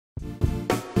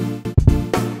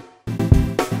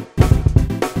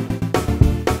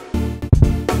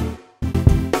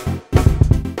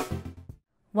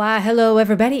Why, hello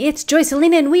everybody, it's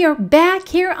Joycelina and we are back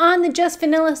here on the Just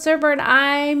Vanilla server, and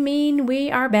I mean we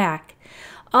are back.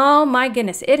 Oh my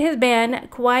goodness, it has been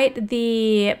quite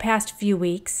the past few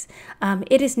weeks.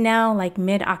 It is now like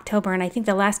mid-October, and I think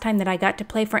the last time that I got to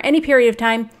play for any period of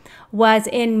time was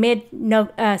in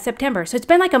mid-September. So it's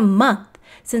been like a month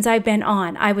since I've been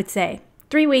on, I would say.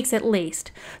 3 weeks at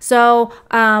least. So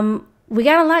we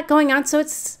got a lot going on, so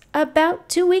it's about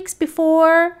 2 weeks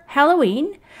before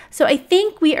Halloween. So I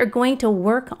think we are going to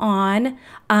work on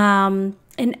an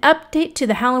update to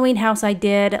the Halloween house I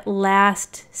did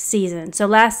last season. So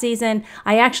last season,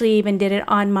 I actually even did it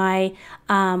on my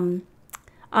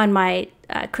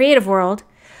creative world.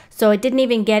 So it didn't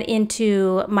even get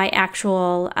into my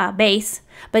actual base.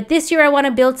 But this year I want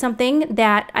to build something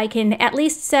that I can at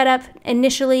least set up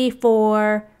initially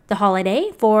for the holiday,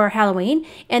 for Halloween,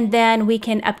 and then we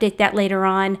can update that later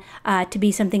on to be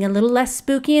something a little less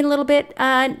spooky and a little bit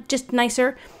just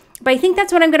nicer. But I think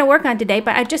that's what I'm going to work on today.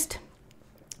 But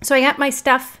so I got my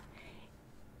stuff,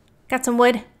 got some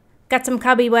wood, got some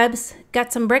cobwebs,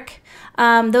 got some brick.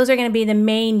 Those are going to be the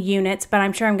main units, but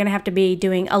I'm sure I'm going to have to be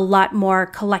doing a lot more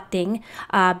collecting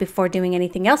before doing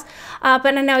anything else.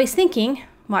 But now I was thinking,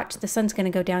 watch, the sun's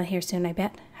going to go down here soon, I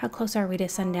bet. How close are we to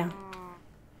sundown?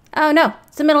 Oh no,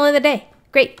 it's the middle of the day.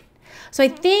 Great. So I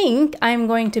think I'm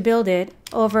going to build it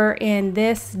over in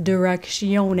this direction.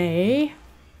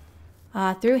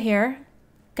 Through here.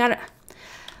 Got it.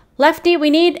 Lefty, we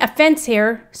need a fence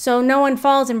here so no one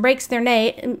falls and breaks their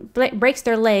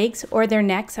legs or their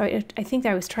necks. I think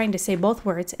I was trying to say both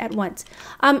words at once.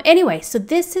 Anyway, so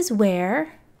this is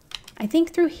where, I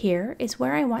think through here is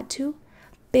where I want to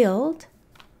build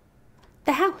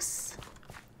the house.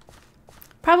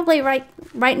 Probably right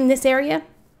in this area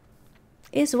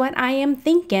is what I am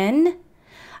thinking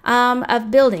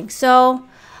of building. So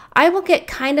I will get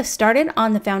kind of started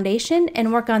on the foundation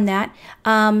and work on that.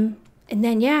 And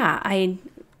then, yeah, I'm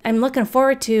looking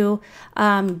forward to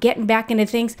getting back into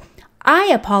things. I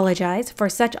apologize for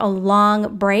such a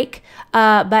long break,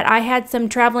 but I had some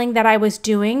traveling that I was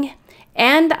doing,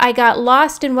 and I got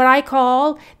lost in what I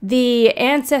call the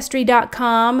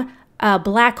Ancestry.com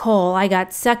black hole. I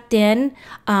got sucked in.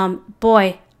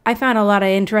 Boy, I found a lot of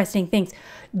interesting things.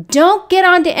 Don't get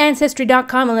onto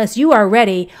Ancestry.com unless you are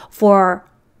ready for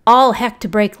all heck to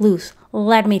break loose.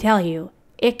 Let me tell you,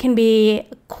 it can be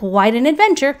quite an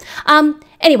adventure.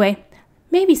 Anyway,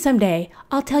 maybe someday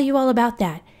I'll tell you all about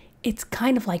that. It's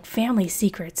kind of like family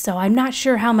secrets, so I'm not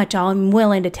sure how much I'm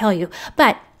willing to tell you.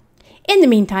 But in the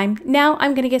meantime, now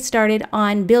I'm going to get started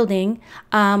on building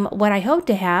what I hope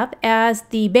to have as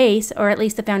the base, or at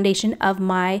least the foundation of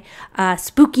my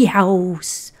spooky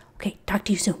house. Okay, talk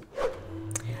to you soon.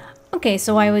 Okay,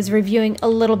 so I was reviewing a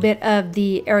little bit of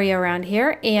the area around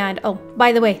here, and oh,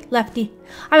 by the way, Lefty,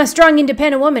 I'm a strong,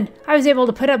 independent woman. I was able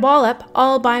to put a ball up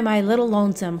all by my little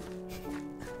lonesome.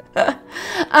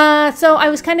 So I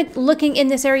was kind of looking in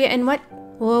this area, and what?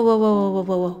 Whoa, whoa, whoa, whoa,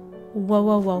 whoa, whoa, whoa,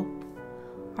 whoa, whoa.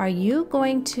 Are you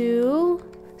going to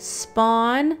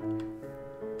spawn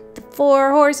the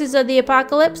 4 horses of the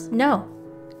apocalypse? No.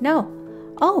 No.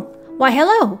 Oh, why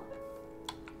hello.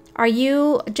 Are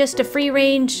you just a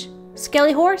free-range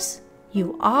skelly horse?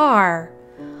 You are.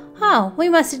 Oh, we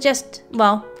must have just,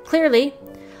 well, clearly,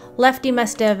 Lefty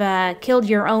must have killed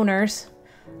your owners.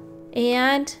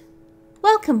 And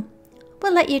welcome.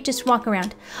 We'll let you just walk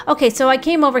around. Okay, so I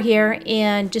came over here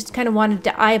and just kind of wanted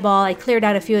to eyeball. I cleared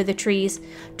out a few of the trees,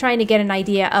 trying to get an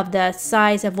idea of the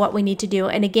size of what we need to do.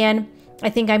 And again, I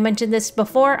think I mentioned this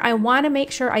before, I want to make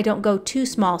sure I don't go too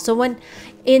small. So when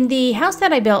in the house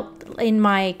that I built in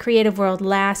my creative world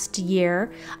last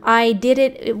year, I did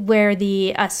it where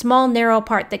the small narrow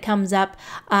part that comes up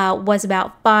was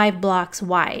about 5 blocks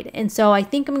wide. And so I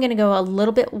think I'm going to go a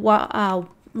little bit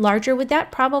larger with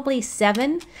that, probably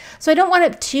 7. So I don't want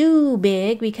it too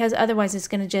big because otherwise it's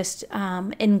going to just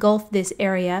engulf this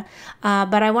area.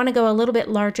 But I want to go a little bit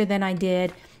larger than I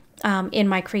did in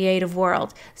my creative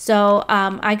world. So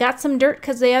I got some dirt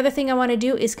because the other thing I want to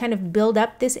do is kind of build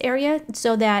up this area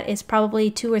so that it's probably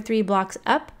 2 or 3 blocks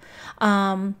up.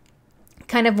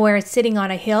 Kind of where it's sitting on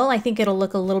a hill. I think it'll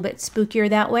look a little bit spookier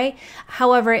that way.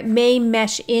 However, it may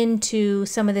mesh into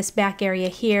some of this back area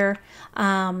here,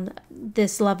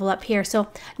 this level up here. So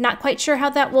not quite sure how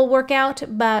that will work out,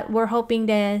 but we're hoping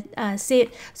to see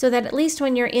it so that at least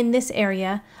when you're in this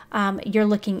area, you're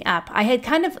looking up. I had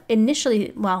kind of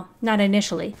initially, well, not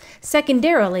initially,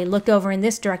 secondarily looked over in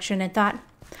this direction and thought,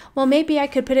 well, maybe I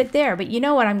could put it there. But you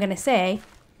know what I'm going to say?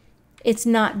 It's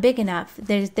not big enough.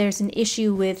 There's an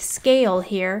issue with scale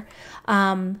here,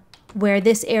 where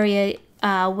this area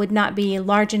would not be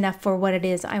large enough for what it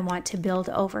is I want to build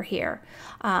over here.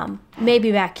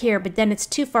 Maybe back here, but then it's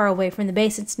too far away from the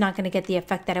base. It's not going to get the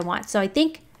effect that I want. So I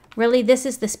think really this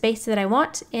is the space that I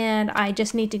want, and I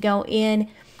just need to go in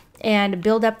and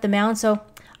build up the mound. So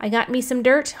I got me some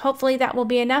dirt. Hopefully that will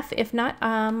be enough. If not,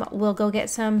 we'll go get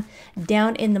some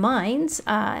down in the mines,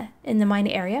 in the mine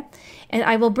area. And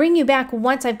I will bring you back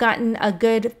once I've gotten a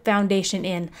good foundation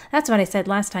in. That's what I said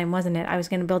last time, wasn't it? I was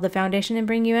going to build the foundation and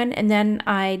bring you in. And then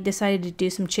I decided to do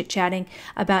some chit-chatting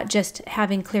about just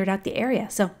having cleared out the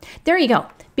area. So there you go.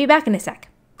 Be back in a sec.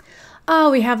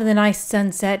 Oh, we have the nice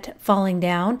sunset falling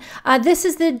down. This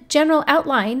is the general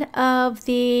outline of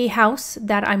the house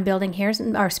that I'm building here,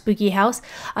 our spooky house.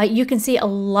 You can see a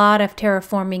lot of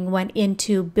terraforming went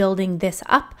into building this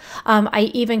up.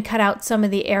 I even cut out some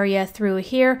of the area through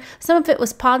here. Some of it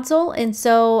was podzol, and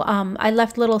so I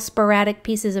left little sporadic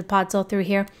pieces of podzol through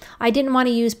here. I didn't want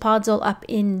to use podzol up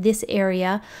in this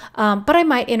area, but I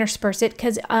might intersperse it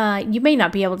because you may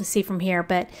not be able to see from here,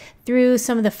 but through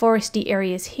some of the foresty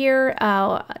areas here,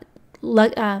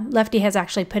 Lefty has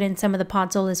actually put in some of the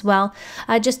podzol as well,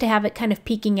 just to have it kind of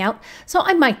peeking out. So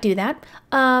I might do that,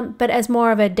 but as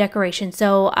more of a decoration.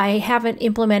 So I haven't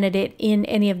implemented it in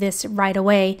any of this right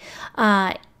away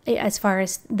as far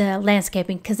as the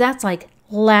landscaping, because that's like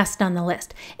last on the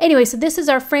list. Anyway, so this is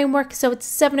our framework. So it's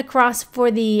 7 across for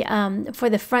the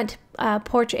front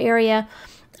porch area.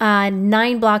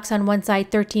 9 blocks on one side,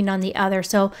 13 on the other.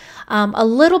 So a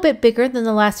little bit bigger than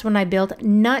the last one I built.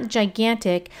 Not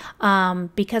gigantic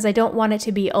because I don't want it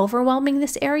to be overwhelming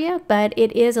this area, but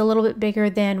it is a little bit bigger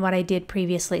than what I did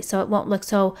previously. So it won't look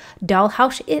so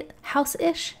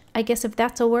dollhouse-ish, I guess, if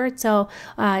that's a word. So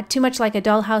too much like a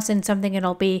dollhouse and something,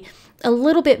 it'll be a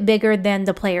little bit bigger than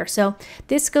the player. So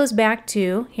this goes back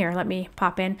to, here, let me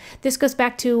pop in. This goes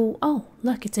back to, oh,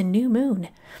 look, it's a new moon.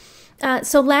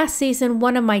 So last season,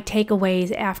 one of my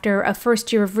takeaways after a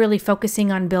first year of really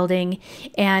focusing on building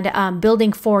and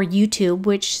building for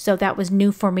YouTube, so that was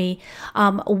new for me,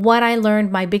 what I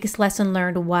learned, my biggest lesson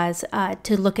learned was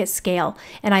to look at scale.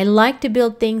 And I like to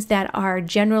build things that are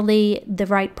generally the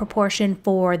right proportion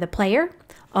for the player.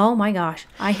 Oh my gosh,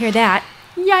 I hear that.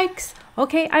 Yikes.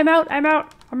 Okay, I'm out.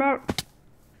 Where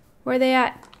are they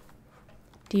at?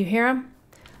 Do you hear them?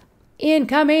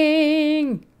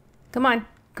 Incoming! Come on.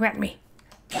 Come at me.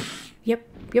 Yep.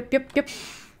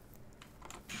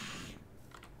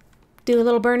 Do a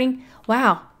little burning.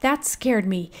 Wow, that scared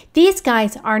me. These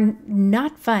guys are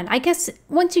not fun. I guess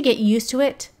once you get used to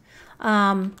it,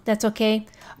 that's okay.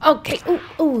 Okay.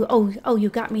 Oh, you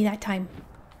got me that time.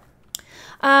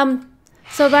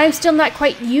 So but I'm still not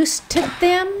quite used to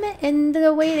them and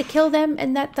the way to kill them,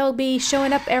 and that they'll be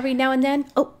showing up every now and then.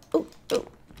 Oh.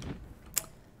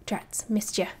 Drats,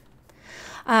 missed ya.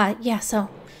 Yeah, so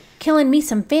killing me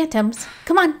some phantoms.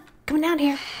 Come on down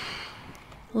here.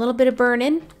 A little bit of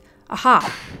burning.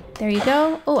 Aha, there you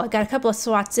go. Oh, I got a couple of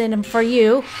swats in them for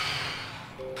you.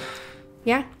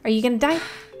 Yeah, are you gonna die?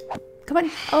 Come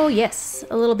on. Oh yes,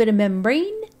 a little bit of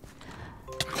membrane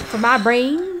for my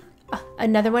brain.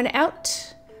 Another one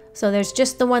out. So there's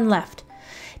just the one left.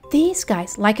 These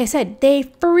guys, like I said, they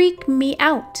freak me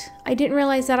out. I didn't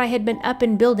realize that I had been up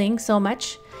and building so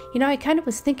much. You know, I kind of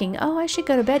was thinking, oh, I should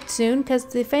go to bed soon because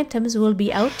the phantoms will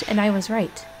be out, and I was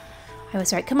right.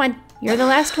 Come on, you're the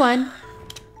last one.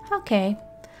 Okay.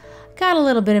 Got a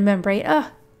little bit of membrane.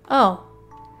 Oh.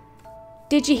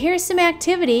 Did you hear some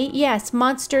activity? Yes,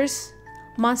 monsters.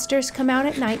 Monsters come out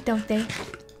at night, don't they?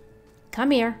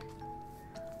 Come here.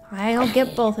 I'll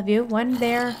get both of you. One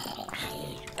there,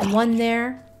 and one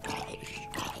there.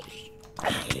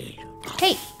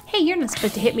 Hey, you're not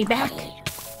supposed to hit me back.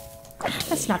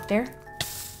 That's not fair.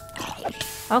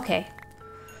 Okay.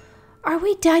 Are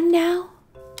we done now?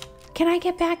 Can I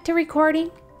get back to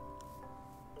recording?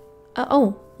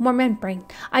 Oh, more membrane.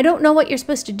 I don't know what you're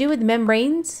supposed to do with the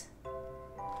membranes.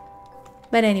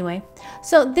 But anyway,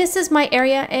 so this is my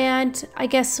area, and I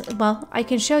guess, well, I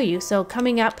can show you. So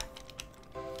coming up,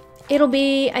 it'll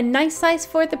be a nice size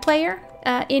for the player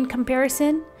in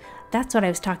comparison. That's what I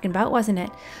was talking about, wasn't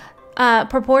it?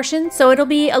 Proportions. So it'll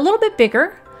be a little bit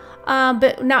bigger.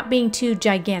 But not being too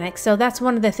gigantic. So that's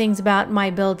one of the things about my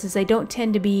builds is they don't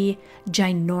tend to be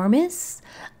ginormous.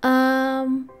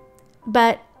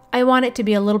 But I want it to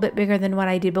be a little bit bigger than what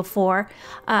I did before.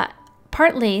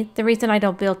 Partly the reason I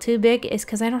don't build too big is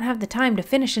because I don't have the time to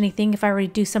finish anything if I were to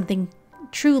do something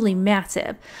truly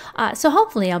massive. So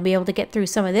hopefully I'll be able to get through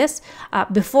some of this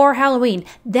before Halloween.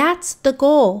 That's the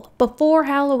goal, before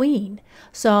Halloween.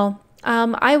 So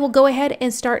I will go ahead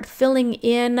and start filling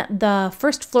in the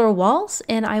first floor walls,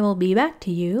 and I will be back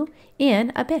to you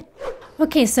in a bit.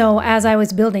 Okay, so as I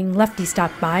was building, Lefty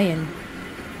stopped by and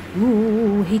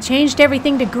ooh, he changed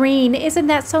everything to green. Isn't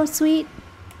that so sweet?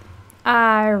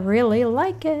 I really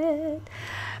like it.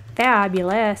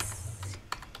 Fabulous.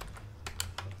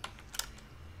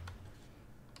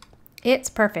 It's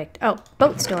perfect. Oh,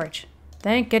 boat storage.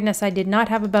 Thank goodness I did not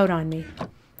have a boat on me.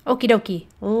 Okie dokie,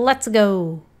 let's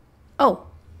go. Oh.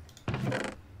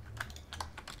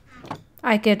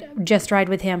 I could just ride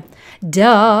with him.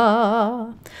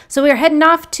 Duh. So we're heading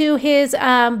off to his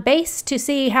base to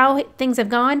see how things have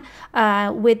gone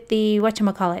with the,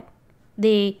 whatchamacallit,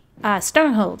 the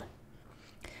stronghold.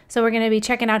 So we're going to be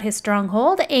checking out his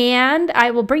stronghold, and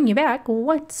I will bring you back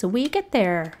once we get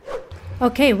there.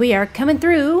 Okay, we are coming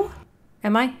through.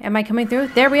 Am I coming through?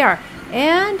 There we are.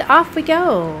 And off we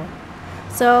go.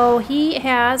 So he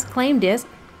has claimed this.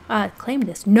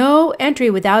 No entry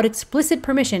without explicit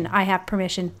permission. I have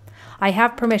permission. I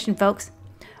have permission, folks.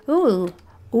 Ooh.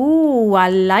 Ooh, I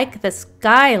like the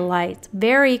skylights.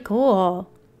 Very cool.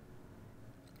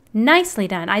 Nicely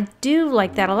done. I do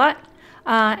like that a lot.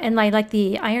 And I like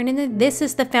the iron in it. This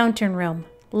is the fountain room.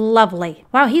 Lovely.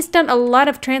 Wow, he's done a lot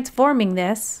of transforming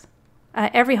this.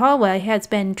 Every hallway has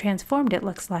been transformed, it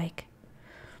looks like.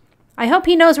 I hope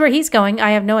he knows where he's going.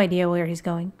 I have no idea where he's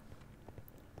going.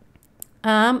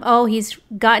 Oh, he's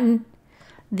gotten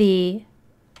the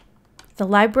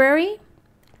library.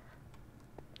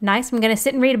 Nice. I'm going to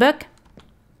sit and read a book.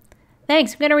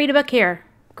 Thanks. I'm going to read a book here.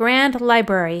 Grand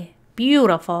Library.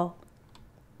 Beautiful.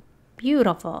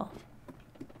 Beautiful.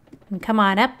 And come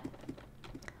on up.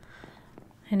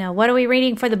 I know. What are we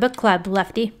reading for the book club,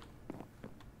 Lefty?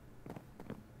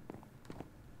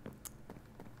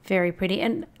 Very pretty.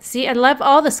 And see, I love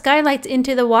all the skylights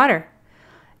into the water.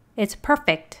 It's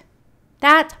perfect.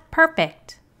 That's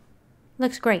perfect.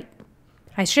 Looks great.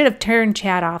 I should have turned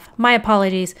chat off. My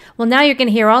apologies. Well, now you're going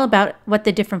to hear all about what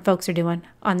the different folks are doing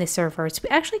on this server. It's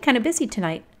actually kind of busy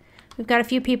tonight. We've got a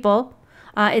few people.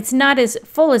 It's not as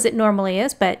full as it normally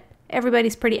is, but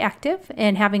everybody's pretty active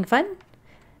and having fun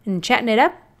and chatting it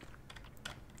up.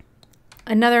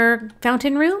 Another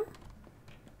fountain room.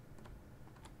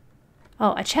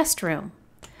 Oh, a chest room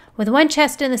with one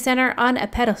chest in the center on a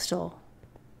pedestal.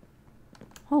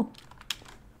 Oh,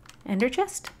 ender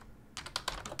chest.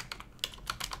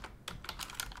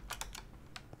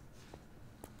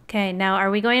 Okay, now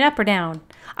are we going up or down?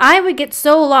 I would get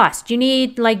so lost. You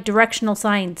need like directional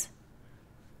signs.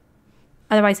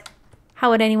 Otherwise, how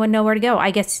would anyone know where to go?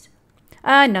 I guess,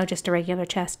 no, just a regular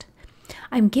chest.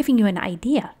 I'm giving you an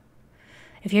idea.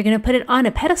 If you're going to put it on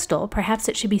a pedestal, perhaps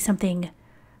it should be something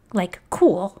like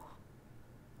cool,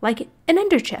 like an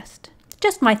ender chest.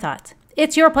 Just my thoughts.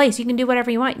 It's your place. You can do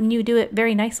whatever you want, and you do it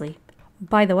very nicely.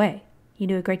 By the way, you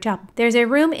do a great job. There's a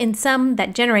room in some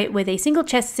that generate with a single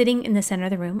chest sitting in the center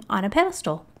of the room on a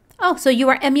pedestal. Oh, so you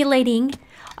are emulating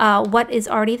what is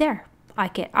already there.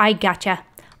 I gotcha.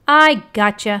 I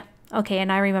gotcha. Okay,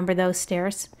 and I remember those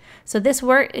stairs. So this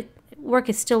work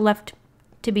is still left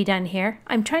to be done here.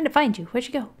 I'm trying to find you. Where'd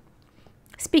you go?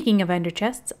 Speaking of ender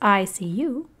chests, I see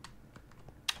you.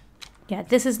 Yeah,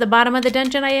 this is the bottom of the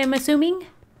dungeon, I am assuming.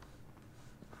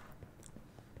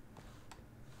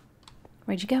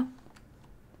 Where'd you go?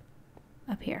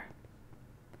 Up here.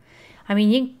 I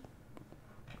mean,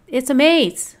 it's a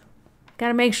maze.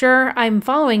 Gotta make sure I'm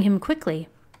following him quickly.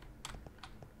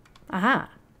 Aha.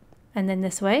 And then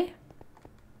this way.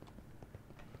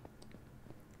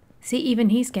 See, even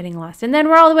he's getting lost. And then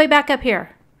we're all the way back up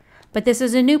here. But this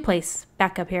is a new place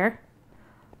back up here.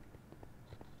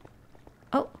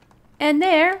 Oh, and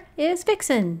there is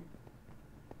Vixen.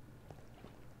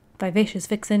 Vivacious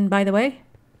Vixen, by the way.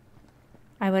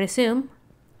 I would assume.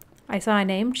 I saw a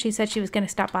name. She said she was going to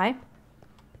stop by.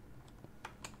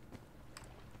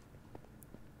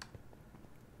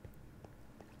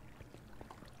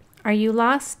 Are you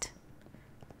lost?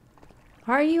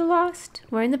 Are you lost?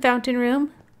 We're in the fountain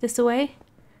room. This away,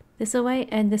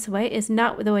 and this way is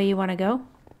not the way you want to go.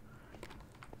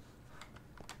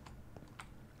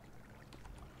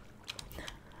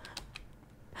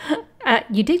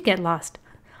 You did get lost.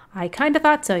 I kind of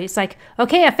thought so. It's like,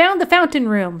 okay, I found the fountain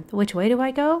room. Which way do I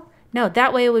go? No,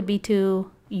 that way would be to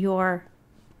your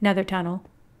nether tunnel.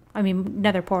 I mean,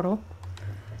 nether portal.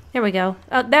 There we go.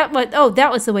 That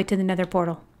was the way to the nether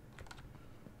portal.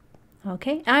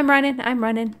 Okay, I'm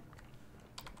running.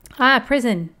 Ah,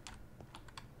 prison.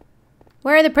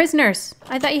 Where are the prisoners?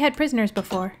 I thought you had prisoners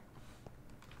before.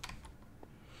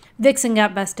 Vixen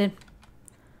got busted.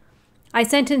 I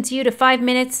sentence you to 5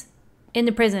 minutes in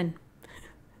the prison.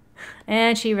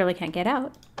 And she really can't get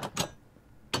out.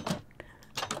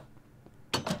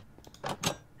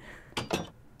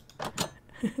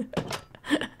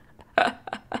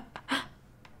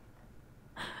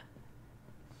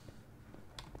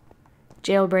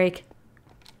 Jailbreak.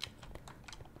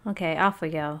 Okay, off we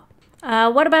go.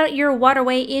 What about your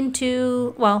waterway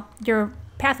into, well, your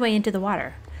pathway into the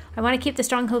water? I want to keep the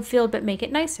stronghold field but make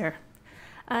it nicer.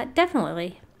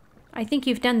 Definitely. I think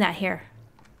you've done that here.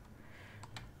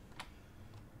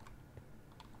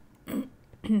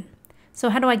 So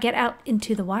how do I get out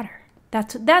into the water?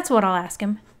 That's what I'll ask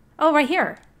him. Oh, right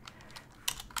here.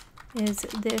 Is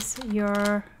this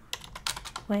your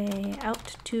way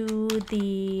out to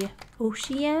the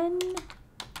ocean?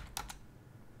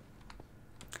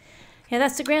 Yeah,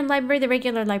 that's the grand library. The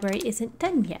regular library isn't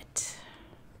done yet.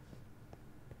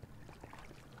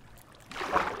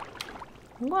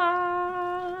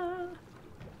 Wow.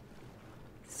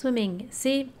 Swimming.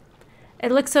 See?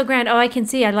 It looks so grand. Oh, I can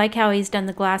see. I like how he's done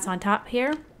the glass on top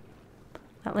here.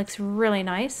 That looks really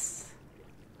nice.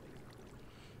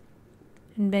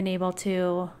 And been able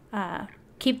to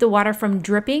keep the water from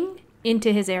dripping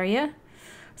into his area.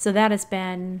 So that has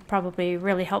been probably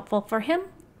really helpful for him.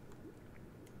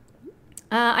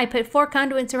 I put 4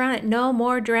 conduits around it. No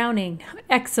more drowning.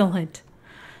 Excellent.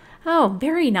 Oh,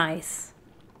 very nice.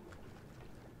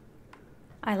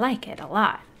 I like it a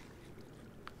lot.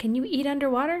 Can you eat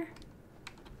underwater?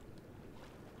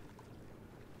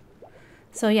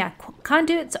 So yeah,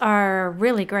 conduits are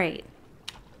really great.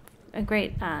 A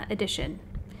great addition.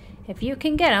 If you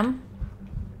can get them.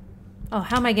 Oh,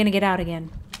 how am I going to get out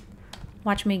again?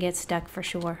 Watch me get stuck for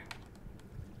sure.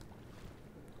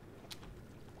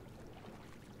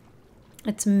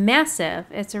 It's massive.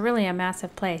 It's really a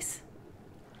massive place.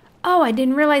 Oh, I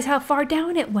didn't realize how far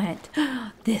down it went.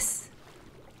 This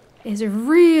is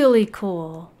really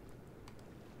cool.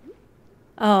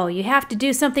 Oh, you have to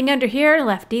do something under here,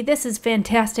 Lefty. This is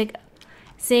fantastic.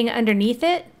 Seeing underneath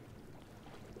it.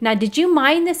 Now, did you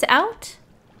mine this out?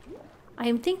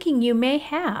 I'm thinking you may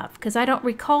have, because I don't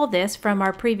recall this from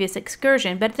our previous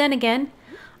excursion. But then again,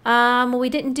 we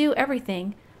didn't do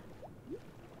everything.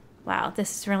 Wow,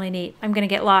 this is really neat. I'm going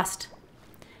to get lost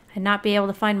and not be able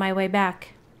to find my way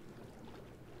back.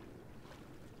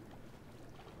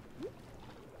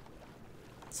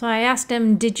 So I asked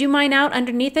him, did you mine out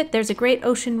underneath it? There's a great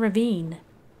ocean ravine.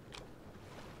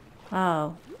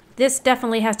 Oh, this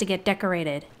definitely has to get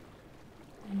decorated.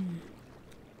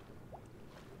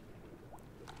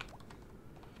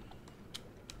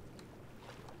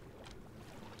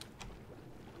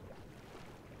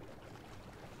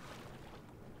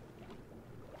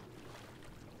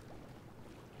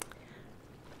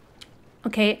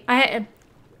 Okay,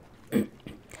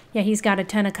 yeah, he's got a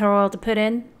ton of coral to put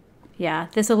in. Yeah,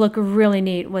 this will look really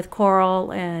neat with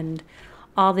coral and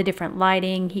all the different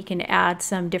lighting. He can add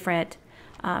some different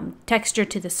texture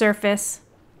to the surface.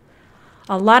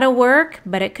 A lot of work,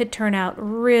 but it could turn out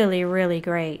really, really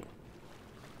great.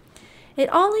 It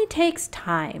only takes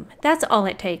time. That's all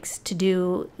it takes to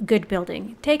do good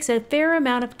building. It takes a fair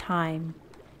amount of time.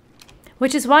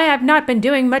 Which is why I've not been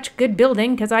doing much good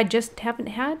building, because I just haven't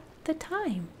had the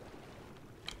time.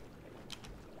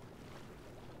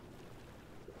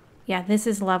 Yeah, this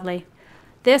is lovely.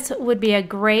 This would be a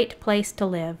great place to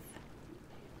live.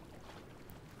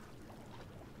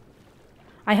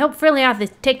 I hope Frilioth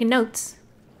is taking notes.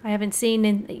 I haven't seen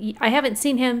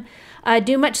him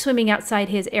do much swimming outside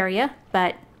his area,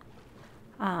 but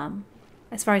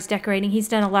as far as decorating, he's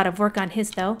done a lot of work on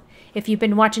his though. If you've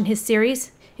been watching his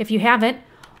series, if you haven't,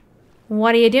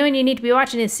 what are you doing? You need to be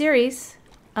watching his series.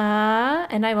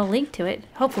 And I will link to it.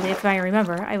 Hopefully, if I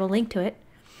remember, I will link to it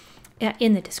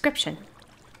in the description.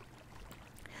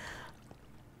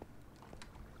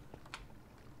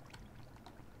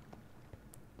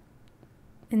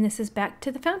 And this is back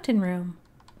to the fountain room.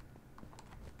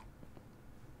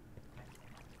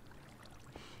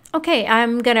 Okay,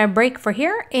 I'm gonna break for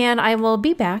here and I will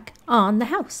be back on the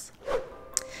house.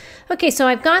 Okay, so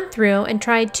I've gone through and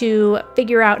tried to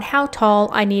figure out how tall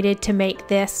I needed to make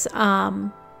this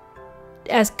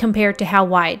as compared to how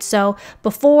wide. So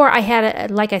before I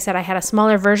had, like I said, I had a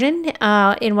smaller version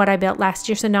in what I built last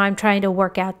year. So now I'm trying to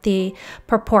work out the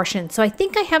proportion. So I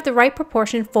think I have the right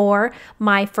proportion for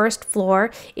my first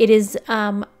floor. It is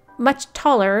much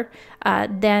taller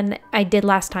than I did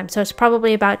last time. So it's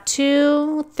probably about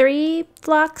 2-3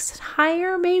 blocks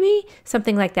higher, maybe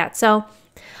something like that. So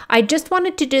I just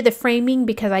wanted to do the framing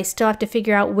because I still have to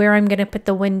figure out where I'm going to put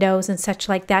the windows and such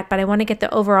like that, but I want to get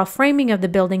the overall framing of the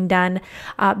building done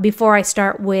before I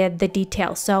start with the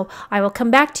details. So I will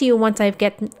come back to you once I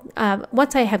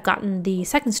have gotten the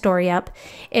second story up,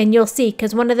 and you'll see,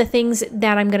 because one of the things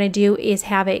that I'm going to do is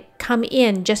have it come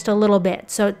in just a little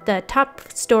bit. So the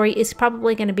top story is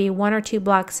probably going to be 1 or 2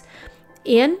 blocks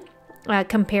in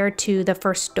compared to the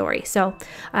first story. So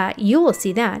you will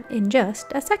see that in just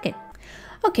a second.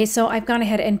 Okay, so I've gone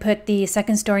ahead and put the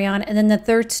second story on, and then the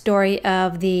third story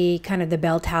of the kind of the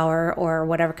bell tower, or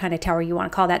whatever kind of tower you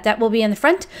want to call that, that will be in the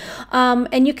front.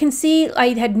 And you can see, I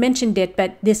had mentioned it,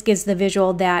 but this gives the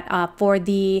visual that for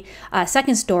the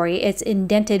second story, it's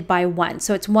indented by 1.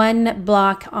 So it's 1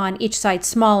 block on each side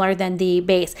smaller than the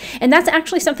base. And that's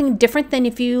actually something different than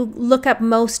if you look up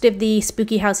most of the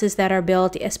spooky houses that are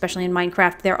built, especially in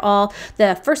Minecraft. They're all,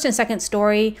 the first and second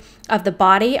story of the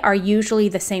body are usually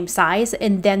the same size,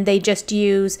 and then they just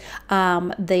use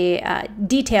the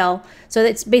detail. So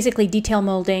it's basically detail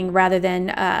molding rather than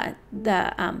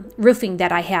the roofing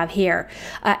that I have here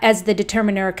as the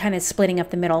determiner, kind of splitting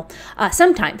up the middle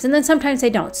sometimes, and then sometimes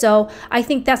they don't. So I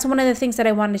think that's one of the things that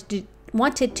I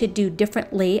wanted to do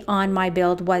differently on my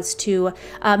build, was to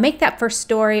make that first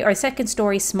story or second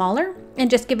story smaller and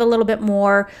just give a little bit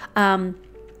more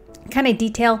kind of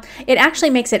detail. It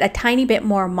actually makes it a tiny bit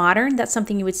more modern. That's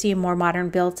something you would see in more modern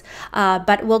builds,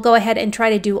 but we'll go ahead and try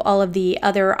to do all of the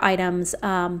other items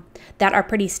that are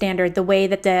pretty standard. The way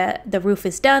that the roof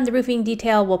is done, the roofing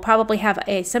detail, will probably have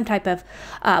some type of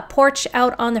porch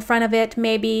out on the front of it,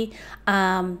 maybe.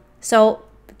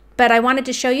 But I wanted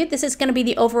to show you, this is going to be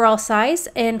the overall size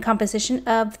and composition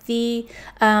of the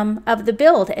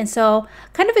build, and so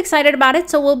kind of excited about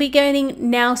it. So we'll be getting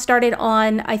now started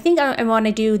on, I think I want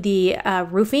to do the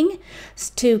roofing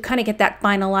to kind of get that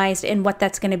finalized and what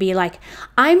that's going to be like.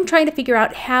 I'm trying to figure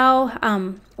out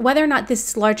how whether or not this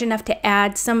is large enough to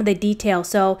add some of the detail.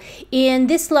 So in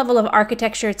this level of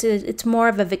architecture, it's more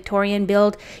of a Victorian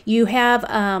build. You have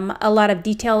a lot of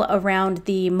detail around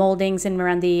the moldings and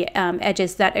around the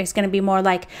edges that is going to be more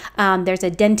like there's a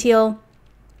dentile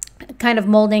kind of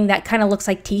molding that kind of looks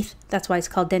like teeth. That's why it's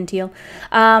called dentile.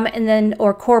 And then,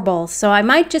 or corbels. So I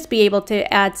might just be able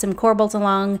to add some corbels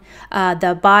along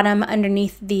the bottom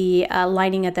underneath the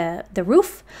lining of the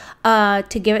roof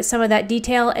to give it some of that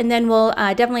detail. And then we'll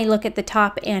definitely look at the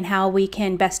top and how we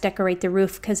can best decorate the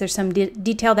roof, because there's some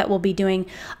detail that we'll be doing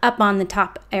up on the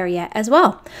top area as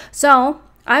well. So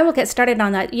I will get started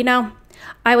on that. You know,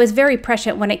 I was very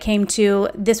prescient when it came to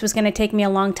this was going to take me a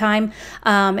long time.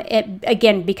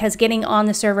 Again, because getting on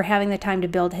the server, having the time to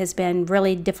build has been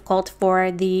really difficult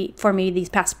for me these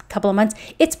past couple of months.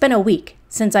 It's been a week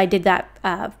since I did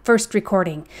that first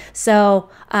recording. So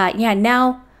yeah,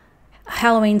 now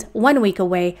Halloween's 1 week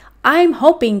away. I'm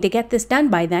hoping to get this done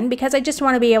by then, because I just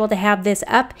want to be able to have this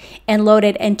up and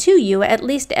loaded and to you at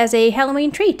least as a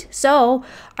Halloween treat. So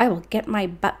I will get my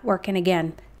butt working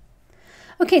again.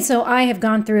 Okay, so I have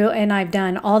gone through and I've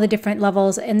done all the different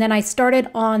levels, and then I started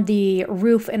on the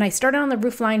roof, and I started on the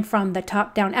roof line from the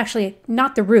top down. Actually,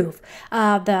 not the roof,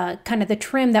 the kind of the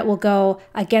trim that will go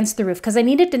against the roof, because I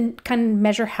needed to kind of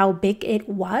measure how big it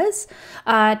was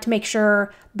to make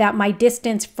sure that my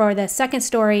distance for the second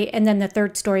story and then the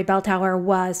third story bell tower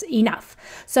was enough.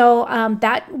 So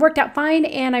that worked out fine,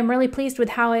 and I'm really pleased with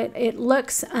how it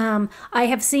looks. I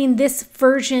have seen this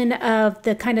version of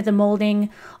the kind of the molding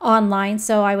online,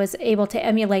 so I was able to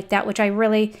emulate that, which I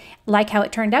really like how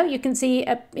it turned out. You can see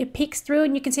it peeks through,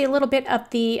 and you can see a little bit of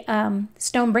the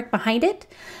stone brick behind it.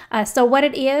 So what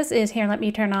it is here, let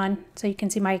me turn on so you can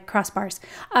see my crossbars.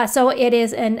 So it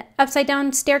is an upside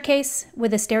down staircase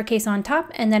with a staircase on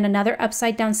top, and then another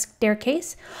upside down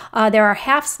staircase. There are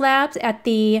half slabs at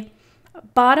the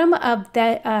bottom of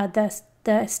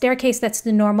the staircase, that's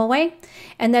the normal way,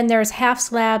 and then there's half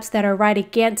slabs that are right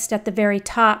against at the very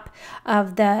top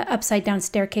of the upside down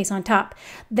staircase on top.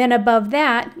 Then above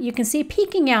that, you can see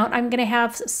peeking out, I'm going to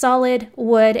have solid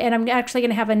wood, and I'm actually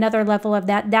going to have another level of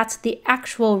that. That's the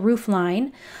actual roof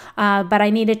line, but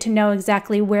I needed to know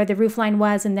exactly where the roof line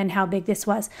was and then how big this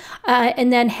was.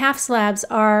 And then half slabs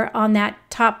are on that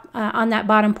top, on that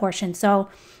bottom portion, so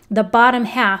the bottom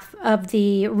half of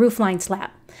the roof line slab.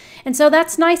 And so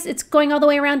that's nice. It's going all the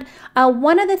way around.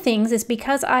 One of the things is,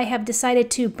 because I have decided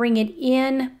to bring it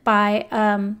in by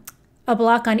a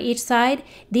block on each side,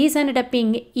 these ended up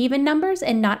being even numbers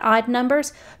and not odd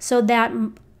numbers, so that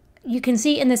you can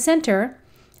see in the center,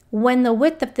 when the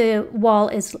width of the wall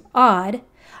is odd,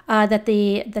 that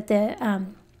the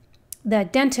the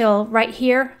dentil right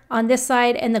here on this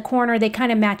side and the corner, they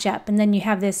kind of match up. And then you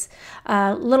have this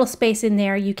little space in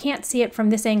there. You can't see it from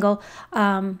this angle,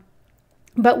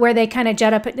 but where they kind of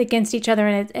jut up against each other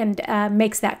and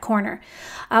makes that corner.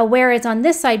 Whereas on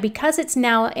this side, because it's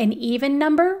now an even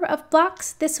number of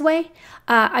blocks this way,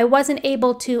 I wasn't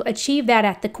able to achieve that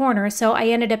at the corner. So I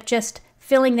ended up just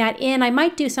filling that in. I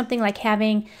might do something like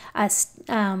having a,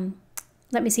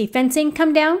 let me see, fencing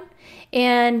come down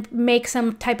and make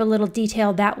some type of little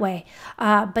detail that way.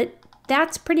 But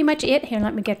that's pretty much it. Here,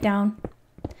 let me get down.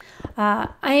 I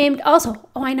am also,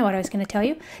 oh, I know what I was going to tell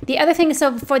you. The other thing is,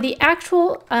 so for the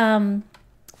actual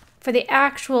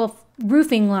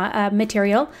roofing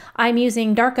material, I'm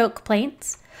using dark oak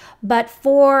planks. But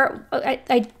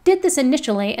I did this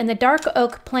initially, and the dark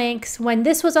oak planks, when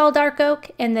this was all dark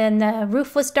oak and then the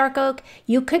roof was dark oak,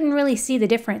 you couldn't really see the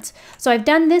difference. So I've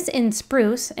done this in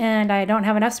spruce, and I don't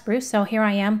have enough spruce, so here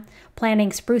I am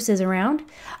planting spruces around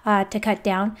to cut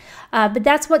down. But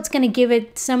that's what's going to give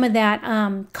it some of that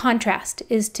contrast,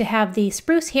 is to have the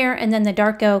spruce here and then the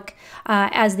dark oak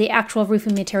as the actual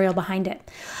roofing material behind it.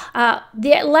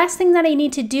 The last thing that I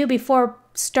need to do before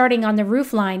starting on the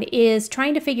roof line is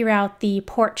trying to figure out the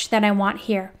porch that I want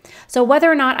here. So whether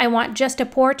or not I want just a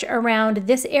porch around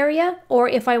this area, or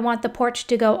if I want the porch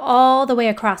to go all the way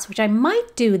across, which I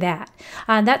might do that.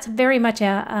 That's very much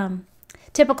a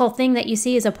typical thing that you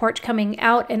see, is a porch coming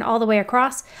out and all the way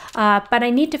across. But I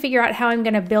need to figure out how I'm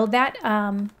going to build that.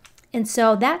 And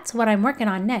so that's what I'm working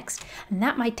on next. And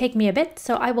that might take me a bit,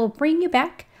 so I will bring you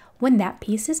back when that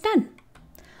piece is done.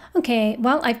 Okay,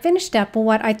 well, I finished up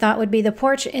what I thought would be the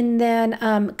porch, and then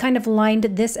kind of lined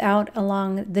this out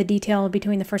along the detail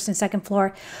between the first and second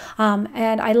floor.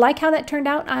 And I like how that turned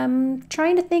out. I'm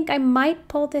trying to think I might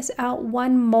pull this out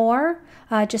one more,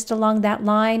 just along that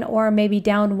line, or maybe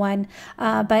down one,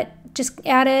 but just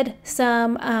added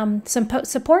some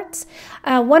supports.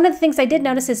 One of the things I did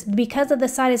notice is, because of the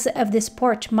size of this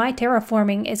porch, my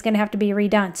terraforming is going to have to be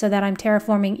redone, so that I'm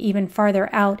terraforming even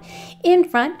farther out in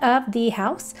front of the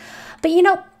house. But you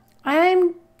know,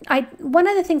 one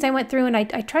of the things I went through, and I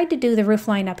tried to do the roof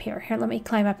line up here. Here, let me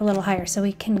climb up a little higher so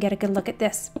we can get a good look at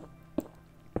this.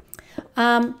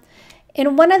 And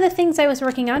one of the things I was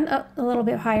working on, a little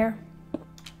bit higher,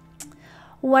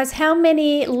 was how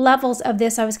many levels of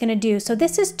this I was going to do. So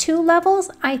this is 2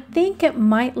 levels. I think it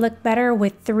might look better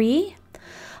with 3,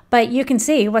 but you can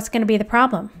see what's going to be the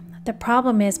problem. The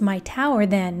problem is my tower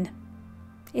then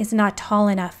is not tall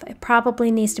enough. It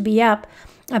probably needs to be up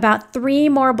about 3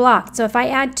 more blocks. So if I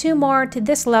add 2 more to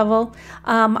this level,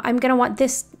 I'm going to want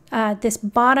this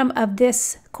bottom of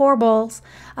this corbels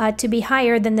to be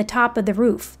higher than the top of the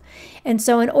roof. And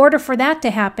so in order for that to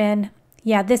happen,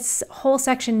 yeah, this whole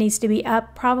section needs to be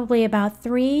up probably about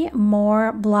 3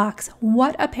 more blocks.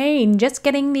 What a pain! Just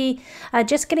getting the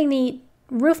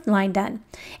roof line done.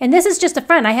 And this is just the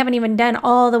front. I haven't even done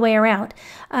all the way around.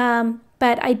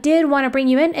 But I did want to bring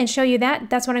you in and show you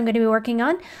that. That's what I'm going to be working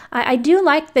on. I do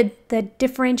like the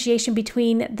differentiation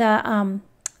between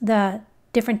the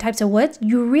different types of woods.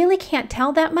 You really can't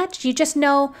tell that much. You just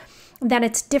know that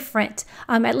it's different,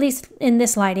 at least in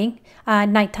this lighting,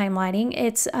 nighttime lighting.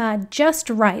 It's just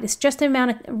right. It's just the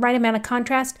right amount of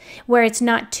contrast where it's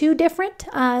not too different,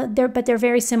 but they're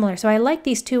very similar. So I like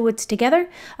these 2 woods together.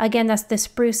 Again, that's the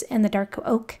spruce and the dark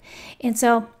oak. And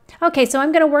so, okay, so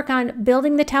I'm going to work on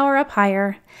building the tower up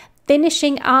higher,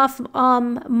 finishing off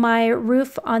my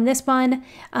roof on this one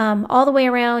all the way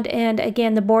around, and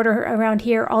again, the border around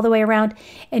here all the way around,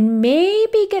 and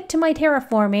maybe get to my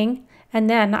terraforming, and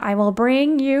then I will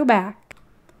bring you back.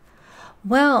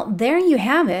 Well, there you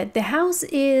have it. The house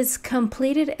is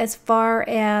completed as far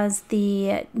as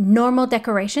the normal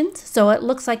decorations. So it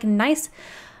looks like a nice,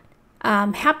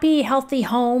 happy, healthy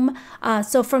home.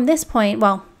 So from this point,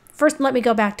 well, first let me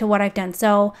go back to what I've done.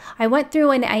 So I went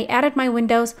through and I added my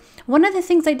windows. One of the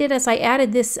things I did is I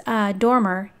added this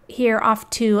dormer here off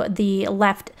to the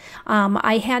left.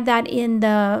 I had that in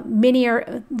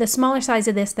the smaller size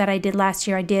of this that I did last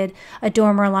year. I did a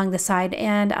dormer along the side,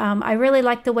 and I really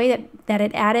liked the way that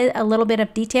it added a little bit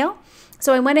of detail.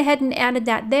 So I went ahead and added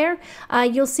that there.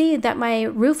 You'll see that my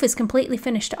roof is completely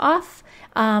finished off.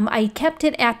 I kept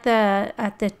it at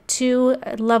the 2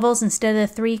 levels instead of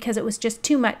the 3 because it was just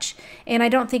too much, and I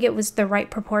don't think it was the right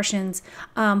proportions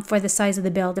for the size of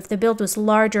the build. If the build was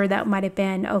larger, that might have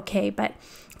been okay, but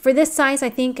for this size, I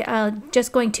think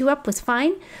just going 2 up was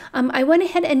fine. I went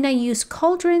ahead and I used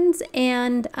cauldrons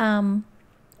and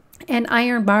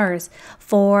iron bars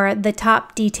for the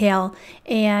top detail,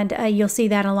 and you'll see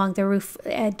that along the roof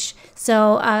edge.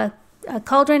 So a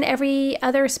cauldron every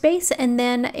other space, and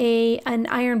then an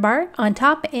iron bar on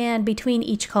top and between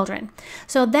each cauldron.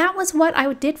 So that was what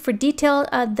I did for detail.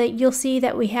 That you'll see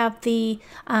that we have the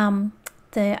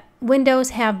windows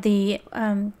have the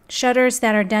shutters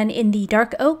that are done in the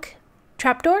dark oak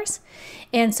trapdoors.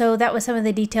 And so that was some of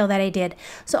the detail that I did.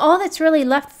 So all that's really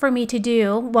left for me to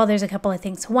do, well, there's a couple of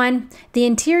things. One, the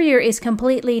interior is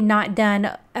completely not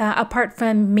done apart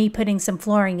from me putting some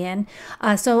flooring in.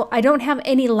 So I don't have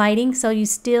any lighting, so you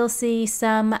still see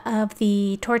some of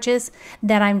the torches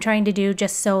that I'm trying to do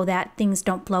just so that things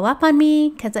don't blow up on me,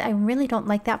 because I really don't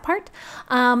like that part.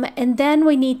 And then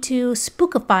we need to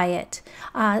spookify it.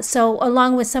 So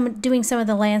along with doing some of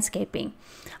the landscaping.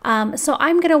 So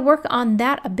I'm going to work on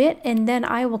that a bit, and then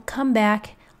I will come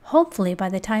back. Hopefully by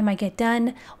the time I get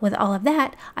done with all of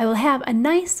that, I will have a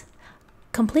nice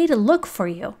completed look for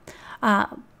you.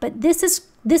 But this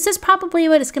is probably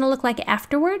what it's going to look like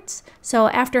afterwards. So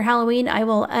after Halloween, I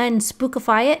will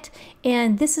unspookify it,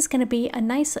 and this is going to be a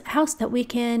nice house that we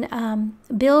can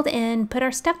build and put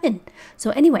our stuff in.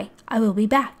 So anyway, I will be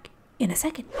back in a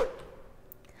second.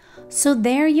 So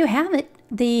there you have it.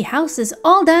 The house is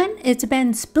all done. It's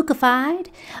been spookified.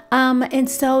 And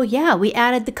so, yeah, we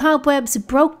added the cobwebs,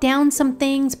 broke down some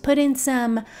things, put in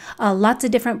some lots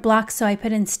of different blocks. So I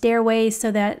put in stairways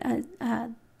so that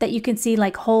that you can see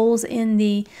like holes in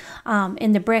the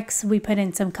bricks. We put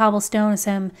in some cobblestone,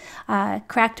 some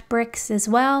cracked bricks as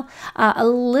well. A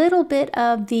little bit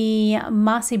of the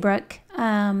mossy brick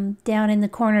down in the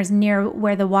corners near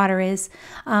where the water is,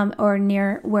 or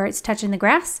near where it's touching the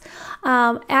grass.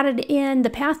 Added in the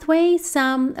pathway,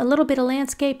 a little bit of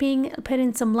landscaping, put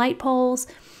in some light poles,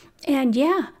 and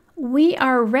yeah, we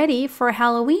are ready for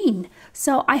Halloween.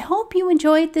 So I hope you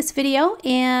enjoyed this video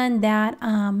and that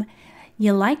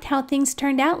you liked how things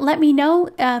turned out. Let me know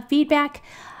feedback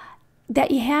that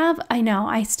you have. I know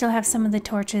I still have some of the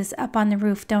torches up on the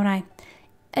roof, don't I?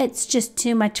 It's just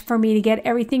too much for me to get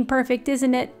everything perfect,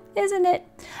 isn't it? Isn't it?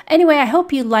 Anyway, I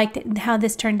hope you liked how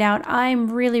this turned out.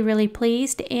 I'm really, really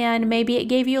pleased, and maybe it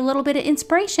gave you a little bit of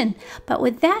inspiration. But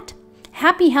with that,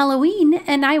 happy Halloween,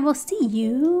 and I will see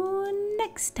you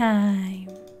next time.